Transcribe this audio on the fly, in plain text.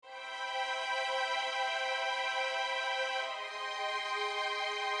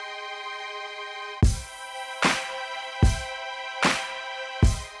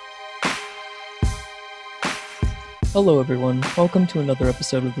Hello, everyone. Welcome to another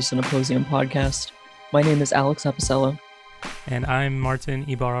episode of the Cineposium podcast. My name is Alex Apicella. And I'm Martin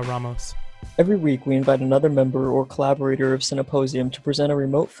Ibarra Ramos. Every week, we invite another member or collaborator of Cineposium to present a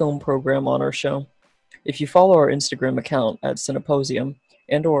remote film program on our show. If you follow our Instagram account at Cineposium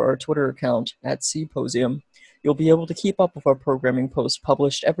and/or our Twitter account at Cposium, you'll be able to keep up with our programming posts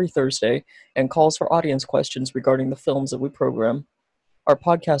published every Thursday and calls for audience questions regarding the films that we program. Our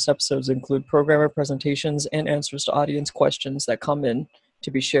podcast episodes include programmer presentations and answers to audience questions that come in to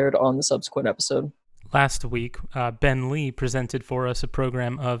be shared on the subsequent episode. Last week, Ben Lee presented for us a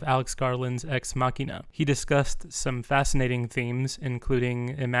program of Alex Garland's Ex Machina. He discussed some fascinating themes,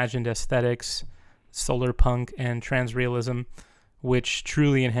 including imagined aesthetics, solar punk, and transrealism, which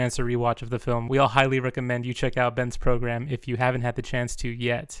truly enhance a rewatch of the film. We all highly recommend you check out Ben's program if you haven't had the chance to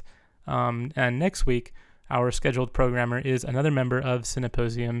yet. And next week, our scheduled programmer is another member of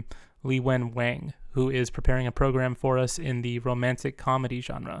Cineposium, Li Wen Wang, who is preparing a program for us in the romantic comedy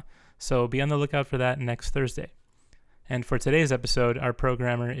genre. So be on the lookout for that next Thursday. And for today's episode, our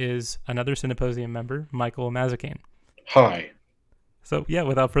programmer is another Cineposium member, Michael Mazzacane. Hi. So yeah,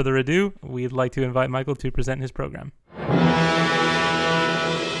 without further ado, we'd like to invite Michael to present his program.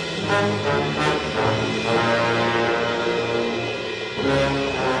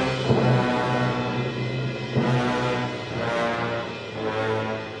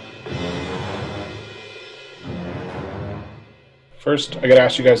 First, I gotta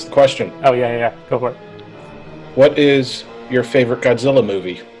ask you guys the question. Oh, yeah. Go for it. What is your favorite Godzilla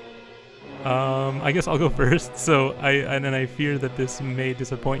movie? I guess I'll go first. So I fear that this may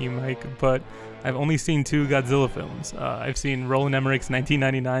disappoint you, Mike, but I've only seen two Godzilla films. I've seen Roland Emmerich's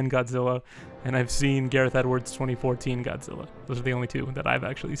 1999 Godzilla, and I've seen Gareth Edwards' 2014 Godzilla. Those are the only two that I've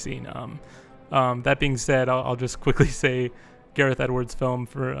actually seen. That being said, I'll just quickly say Gareth Edwards' film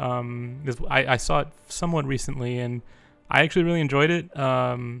for I saw it somewhat recently, and I actually really enjoyed it.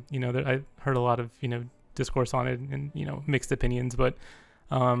 I heard a lot of discourse on it and mixed opinions, but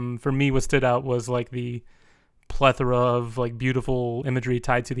for me, what stood out was like the plethora of like beautiful imagery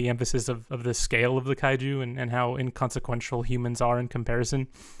tied to the emphasis of the scale of the kaiju and how inconsequential humans are in comparison,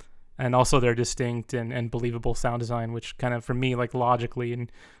 and also their distinct and believable sound design, which kind of for me like logically and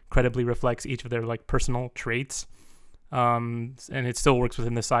credibly reflects each of their like personal traits. And it still works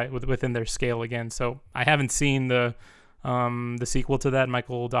within within their scale again. So I haven't seen the sequel to that,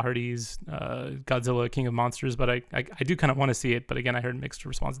 Michael Dougherty's Godzilla King of Monsters, but I do kind of want to see it. But again, I heard mixed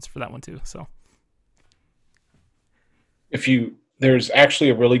responses for that one too. So there's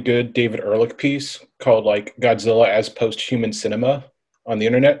actually a really good David Ehrlich piece called like Godzilla as Post-Human Cinema on the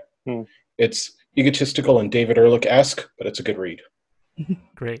internet. It's egotistical and David Ehrlich-esque, but it's a good read.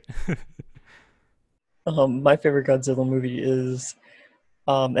 Great. My favorite Godzilla movie is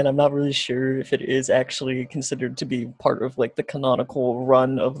and I'm not really sure if it is actually considered to be part of like the canonical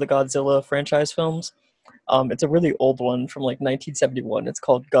run of the Godzilla franchise films. It's a really old one from like 1971. It's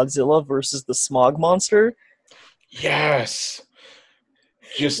called Godzilla versus the Smog Monster. Yes.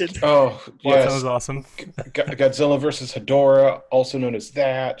 Yes. That sounds awesome. Godzilla versus Hedorah, also known as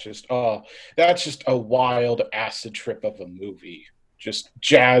that. That's just a wild acid trip of a movie. Just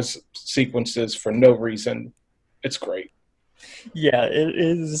jazz sequences for no reason. It's great. Yeah, it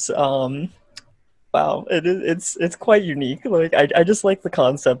is. Wow, it's quite unique. Like I just like the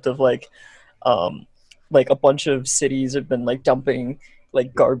concept of like a bunch of cities have been like dumping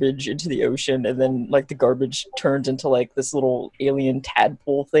like garbage into the ocean, and then like the garbage turns into like this little alien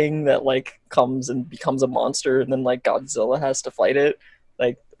tadpole thing that like comes and becomes a monster, and then like Godzilla has to fight it.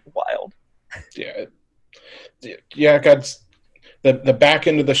 Like wild. Yeah. The back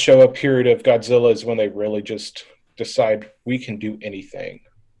end of the show up period of Godzilla is when they really just decide we can do anything.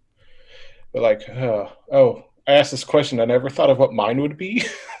 But like, I asked this question. I never thought of what mine would be.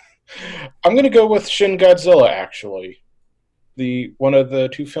 I'm going to go with Shin Godzilla, actually. One of the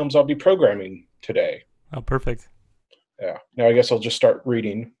two films I'll be programming today. Oh, perfect. Yeah. Now I guess I'll just start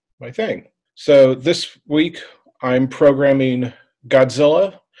reading my thing. So this week I'm programming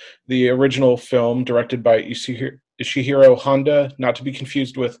Godzilla, the original film directed by Ishihiro Honda, not to be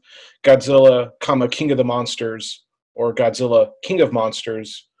confused with Godzilla, King of the Monsters, or Godzilla, King of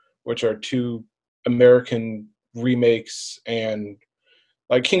Monsters, which are two American remakes. And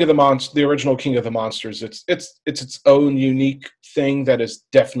like the original King of the Monsters, it's its own unique thing that is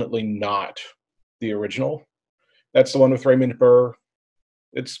definitely not the original. That's the one with Raymond Burr.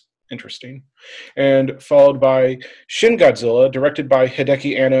 It's interesting. And followed by Shin Godzilla, directed by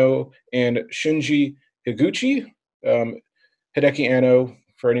Hideki Anno and Shinji Higuchi. Hideki Anno,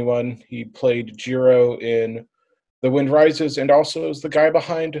 for anyone, he played Jiro in The Wind Rises, and also is the guy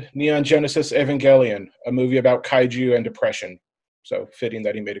behind Neon Genesis Evangelion, a movie about kaiju and depression. So fitting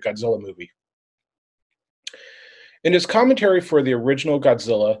that he made a Godzilla movie. In his commentary for the original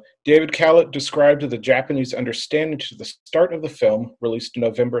Godzilla, David Callett described the Japanese understanding to the start of the film, released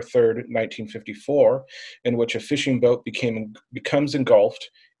November 3rd, 1954, in which a fishing boat becomes engulfed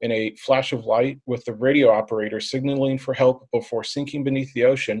in a flash of light with the radio operator signaling for help before sinking beneath the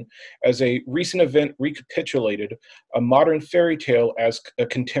ocean, as a recent event recapitulated a modern fairy tale as a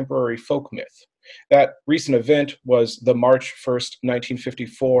contemporary folk myth. That recent event was the March 1st,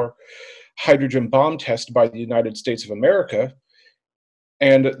 1954 hydrogen bomb test by the United States of America,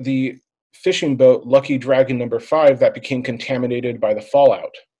 and the fishing boat Lucky Dragon number 5 that became contaminated by the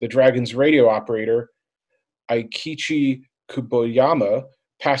fallout. The Dragon's radio operator, Aikichi Kuboyama,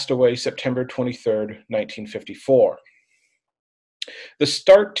 passed away September 23rd, 1954. The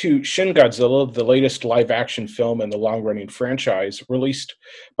start to Shin Godzilla, the latest live-action film in the long-running franchise, released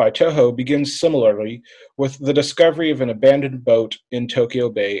by Toho, begins similarly with the discovery of an abandoned boat in Tokyo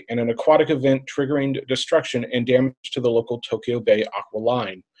Bay and an aquatic event triggering destruction and damage to the local Tokyo Bay aqua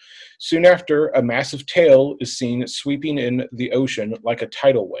line. Soon after, a massive tail is seen sweeping in the ocean like a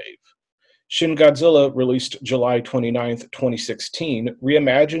tidal wave. Shin Godzilla, released July 29, 2016,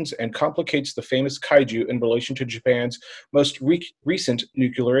 reimagines and complicates the famous kaiju in relation to Japan's most recent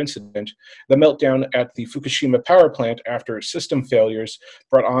nuclear incident, the meltdown at the Fukushima power plant after system failures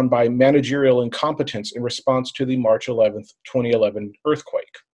brought on by managerial incompetence in response to the March 11, 2011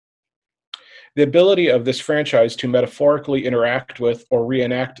 earthquake. The ability of this franchise to metaphorically interact with or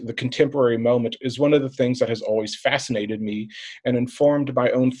reenact the contemporary moment is one of the things that has always fascinated me and informed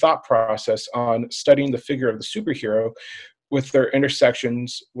my own thought process on studying the figure of the superhero with their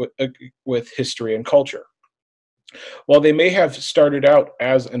intersections with history and culture. While they may have started out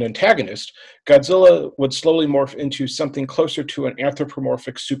as an antagonist, Godzilla would slowly morph into something closer to an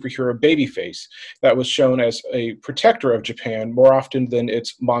anthropomorphic superhero babyface that was shown as a protector of Japan more often than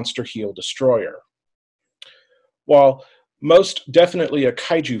its monster heel destroyer. While most definitely a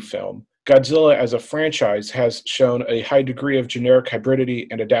kaiju film, Godzilla as a franchise has shown a high degree of generic hybridity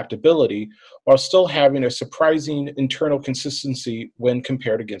and adaptability while still having a surprising internal consistency when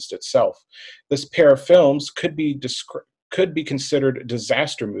compared against itself. This pair of films could be considered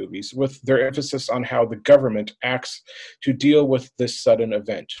disaster movies, with their emphasis on how the government acts to deal with this sudden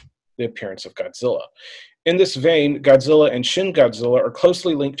event, the appearance of Godzilla. In this vein, Godzilla and Shin Godzilla are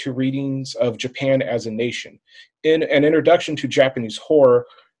closely linked to readings of Japan as a nation. In an introduction to Japanese horror,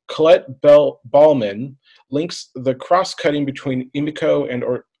 Colette Ballman links the cross-cutting between Emiko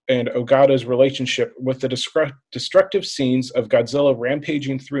and Ogata's relationship with the destructive scenes of Godzilla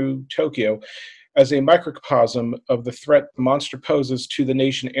rampaging through Tokyo as a microcosm of the threat the monster poses to the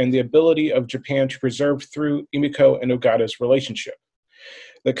nation and the ability of Japan to preserve through Emiko and Ogata's relationship.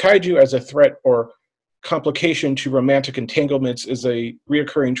 The kaiju as a threat or complication to romantic entanglements is a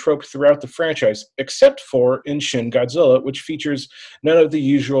reoccurring trope throughout the franchise, except for in Shin Godzilla, which features none of the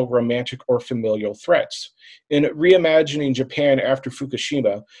usual romantic or familial threats. In reimagining Japan after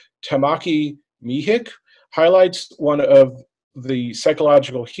Fukushima, Tamaki Miike highlights one of the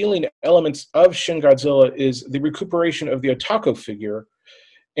psychological healing elements of Shin Godzilla is the recuperation of the Otako figure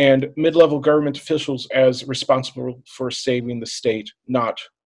and mid-level government officials as responsible for saving the state, not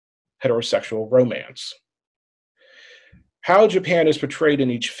heterosexual romance. How Japan is portrayed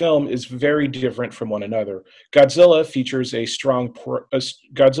in each film is very different from one another. Godzilla features a stronger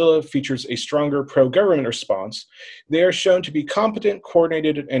pro-government response. They are shown to be competent,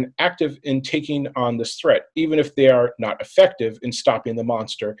 coordinated, and active in taking on this threat. Even if they are not effective in stopping the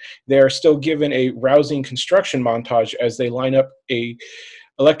monster, they are still given a rousing construction montage as they line up a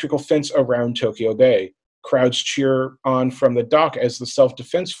electrical fence around Tokyo Bay. Crowds cheer on from the dock as the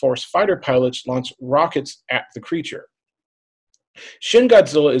Self-Defense Force fighter pilots launch rockets at the creature. Shin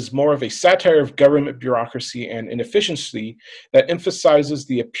Godzilla is more of a satire of government bureaucracy and inefficiency that emphasizes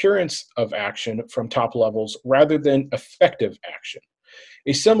the appearance of action from top levels rather than effective action.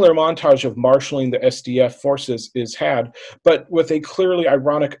 A similar montage of marshaling the SDF forces is had, but with a clearly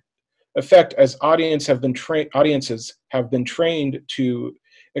ironic effect as audiences have been trained to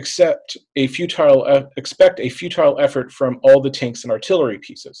expect a futile effort from all the tanks and artillery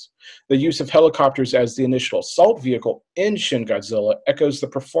pieces. The use of helicopters as the initial assault vehicle in Shin Godzilla echoes the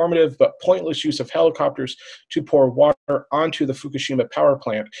performative but pointless use of helicopters to pour water onto the Fukushima power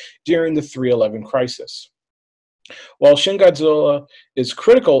plant during the 3/11 crisis. While Shin Godzilla is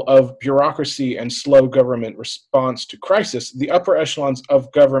critical of bureaucracy and slow government response to crisis, the upper echelons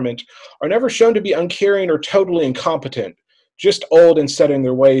of government are never shown to be uncaring or totally incompetent, just old and set in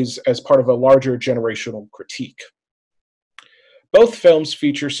their ways as part of a larger generational critique. Both films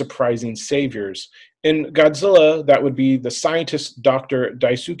feature surprising saviors. In Godzilla, that would be the scientist Dr.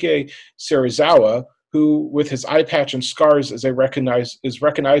 Daisuke Serizawa, who, with his eye patch and scars, is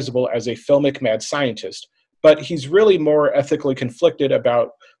recognizable as a filmic mad scientist. But he's really more ethically conflicted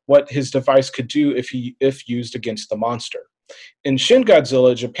about what his device could do if used against the monster. In Shin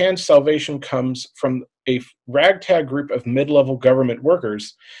Godzilla, Japan's salvation comes from a ragtag group of mid-level government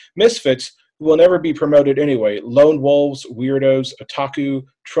workers, misfits who will never be promoted anyway, lone wolves, weirdos, otaku,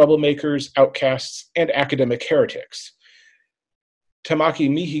 troublemakers, outcasts, and academic heretics. Tamaki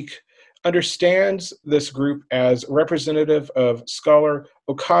Mihik understands this group as representative of scholar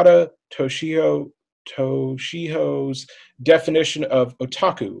Okada Toshiho's definition of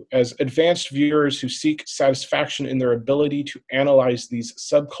otaku as advanced viewers who seek satisfaction in their ability to analyze these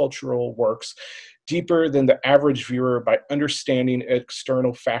subcultural works deeper than the average viewer by understanding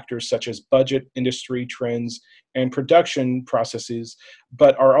external factors such as budget, industry trends, and production processes,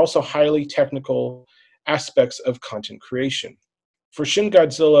 but are also highly technical aspects of content creation. For Shin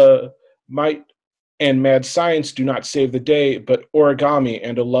Godzilla, might and mad science do not save the day, but origami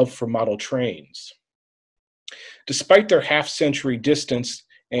and a love for model trains. Despite their half-century distance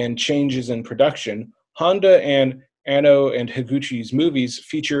and changes in production, Honda and Anno and Higuchi's movies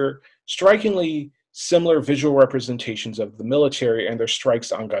feature strikingly similar visual representations of the military and their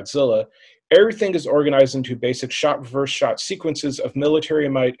strikes on Godzilla. Everything is organized into basic shot-reverse-shot sequences of military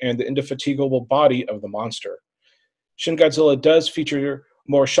might and the indefatigable body of the monster. Shin Godzilla does feature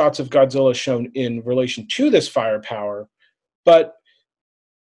more shots of Godzilla shown in relation to this firepower, but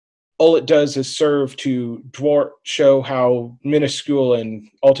all it does is serve to show how minuscule and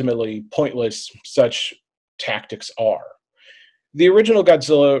ultimately pointless such tactics are. The original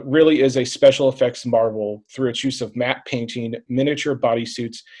Godzilla really is a special effects marvel through its use of matte painting, miniature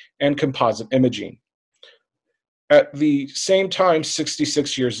bodysuits, and composite imaging. At the same time,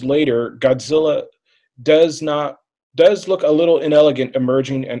 66 years later, Godzilla does look a little inelegant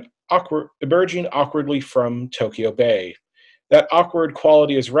emerging awkwardly from Tokyo Bay. That awkward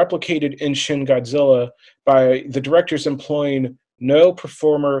quality is replicated in Shin Godzilla by the directors employing no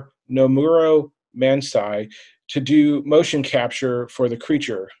performer Nomuro Mansai to do motion capture for the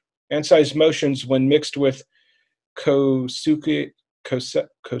creature. Mansai's motions, when mixed with Kosuke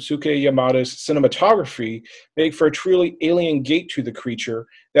Yamada's cinematography, make for a truly alien gait to the creature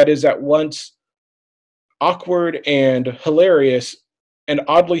that is at once awkward and hilarious and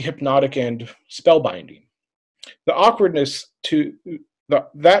oddly hypnotic and spellbinding. That awkwardness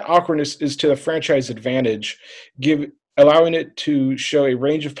is to the franchise advantage, allowing it to show a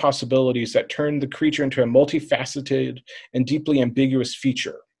range of possibilities that turn the creature into a multifaceted and deeply ambiguous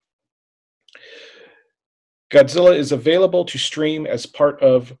feature. Godzilla is available to stream as part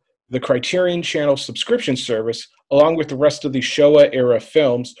of the Criterion Channel subscription service, along with the rest of the Showa-era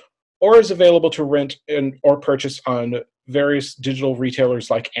films, or is available to rent or purchase on various digital retailers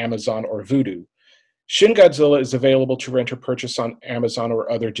like Amazon or Vudu. Shin Godzilla is available to rent or purchase on Amazon or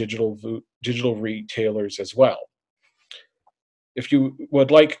other digital retailers as well. If you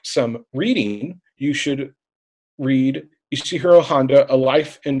would like some reading, you should read Ishihiro Honda, A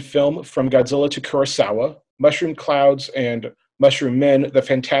Life in Film from Godzilla to Kurosawa, Mushroom Clouds and Mushroom Men, The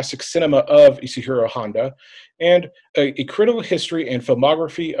Fantastic Cinema of Ishihiro Honda, and a critical history and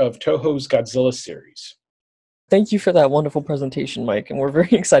filmography of Toho's Godzilla series. Thank you for that wonderful presentation, Mike, and we're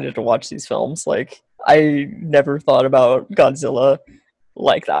very excited to watch these films. Like, I never thought about Godzilla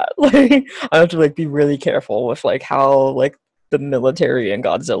like that. Like, I have to be really careful with how the military and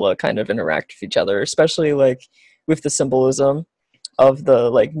Godzilla kind of interact with each other, especially with the symbolism of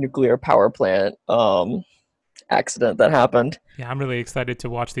the nuclear power plant accident that happened. Yeah, I'm really excited to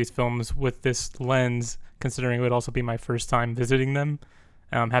watch these films with this lens, considering it would also be my first time visiting them,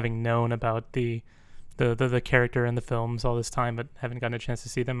 having known about the character in the films all this time, but haven't gotten a chance to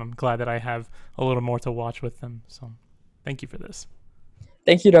see them. I'm glad that I have a little more to watch with them. So thank you for this.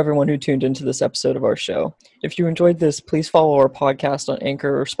 Thank you to everyone who tuned into this episode of our show. If you enjoyed this, please follow our podcast on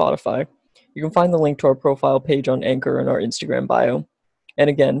Anchor or Spotify. You can find the link to our profile page on Anchor in our Instagram bio. And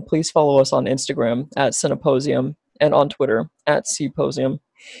again, please follow us on Instagram at Cineposium and on Twitter at Cposium.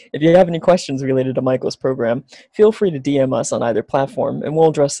 If you have any questions related to Michael's program, feel free to DM us on either platform and we'll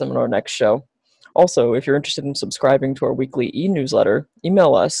address them in our next show. Also, if you're interested in subscribing to our weekly e-newsletter,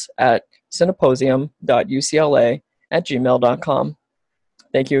 email us at cineposium.ucla@gmail.com.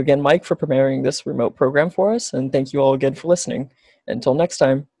 Thank you again, Mike, for preparing this remote program for us, and thank you all again for listening. Until next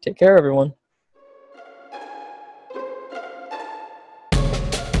time, take care, everyone.